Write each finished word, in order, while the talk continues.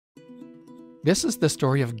This is the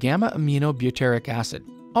story of gamma-aminobutyric acid,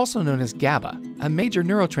 also known as GABA, a major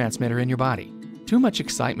neurotransmitter in your body. Too much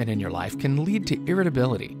excitement in your life can lead to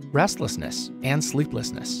irritability, restlessness, and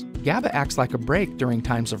sleeplessness. GABA acts like a brake during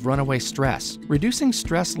times of runaway stress, reducing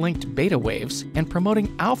stress-linked beta waves and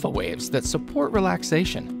promoting alpha waves that support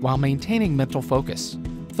relaxation while maintaining mental focus.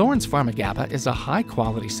 Thorne's PharmaGABA is a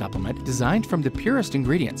high-quality supplement designed from the purest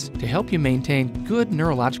ingredients to help you maintain good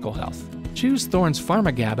neurological health. Choose Thorne's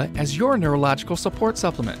PharmaGABA as your neurological support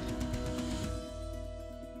supplement.